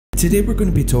Today we're going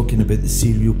to be talking about the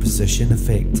serial position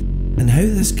effect and how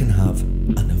this can have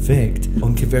an effect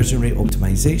on conversion rate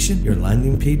optimization, your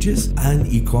landing pages and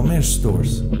e-commerce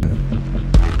stores.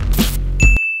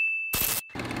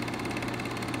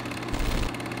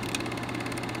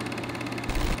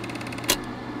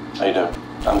 How you doing?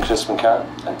 I'm Chris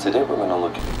McCarran, and today we're going to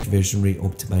look at conversion rate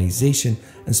optimization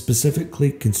and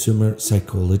specifically consumer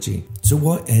psychology. So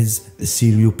what is the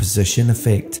serial position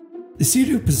effect? The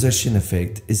serial position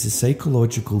effect is a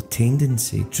psychological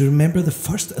tendency to remember the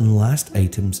first and last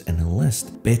items in a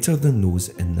list better than those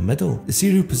in the middle. The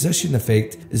serial position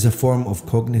effect is a form of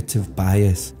cognitive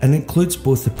bias and includes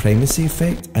both the primacy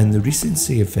effect and the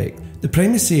recency effect. The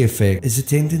primacy effect is a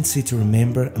tendency to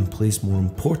remember and place more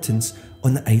importance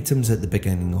on the items at the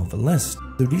beginning of a list.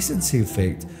 The recency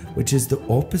effect, which is the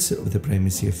opposite of the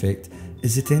primacy effect,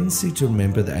 is a tendency to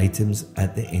remember the items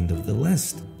at the end of the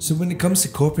list. So when it comes to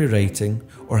copywriting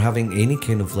or having any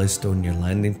kind of list on your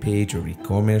landing page or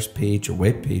e-commerce page or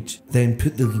web page, then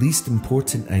put the least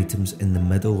important items in the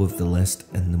middle of the list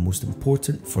and the most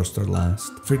important first or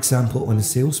last. For example, on a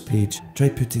sales page, try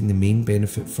putting the main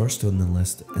benefit first on the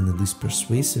list and the least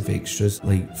persuasive extras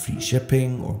like free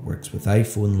shipping or works with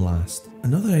iPhone last.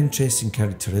 Another interesting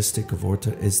characteristic of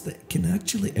order is that it can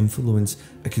actually influence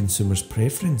a consumer's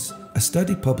preference. A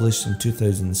study published in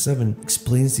 2007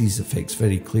 explains these effects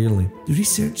very clearly. The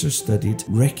researchers studied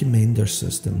recommender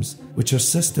systems, which are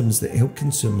systems that help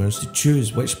consumers to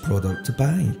choose which product to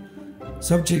buy.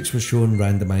 Subjects were shown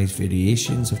randomized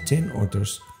variations of tent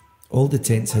orders. All the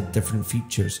tents had different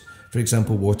features, for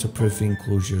example waterproofing,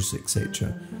 closures,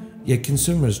 etc. Yet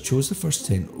consumers chose the first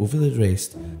tent over the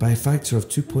rest by a factor of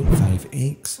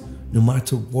 2.5x, no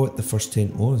matter what the first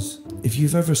tent was. If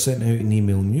you've ever sent out an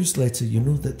email newsletter, you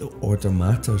know that the order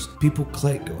matters. People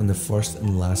click on the first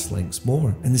and last links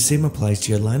more, and the same applies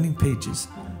to your landing pages.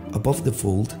 Above the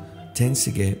fold tends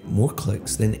to get more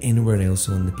clicks than anywhere else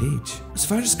on the page. As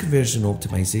far as conversion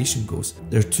optimization goes,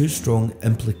 there are two strong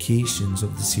implications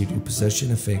of the serial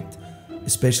position effect,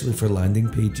 especially for landing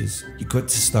pages. You've got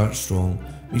to start strong.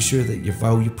 Make sure that your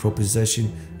value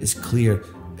proposition is clear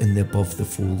in the above the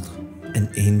fold, and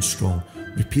end strong.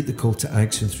 Repeat the call to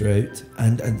action throughout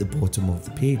and at the bottom of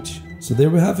the page. So there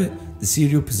we have it, the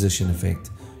serial position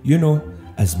effect. You know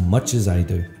as much as I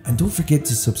do. And don't forget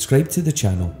to subscribe to the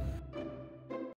channel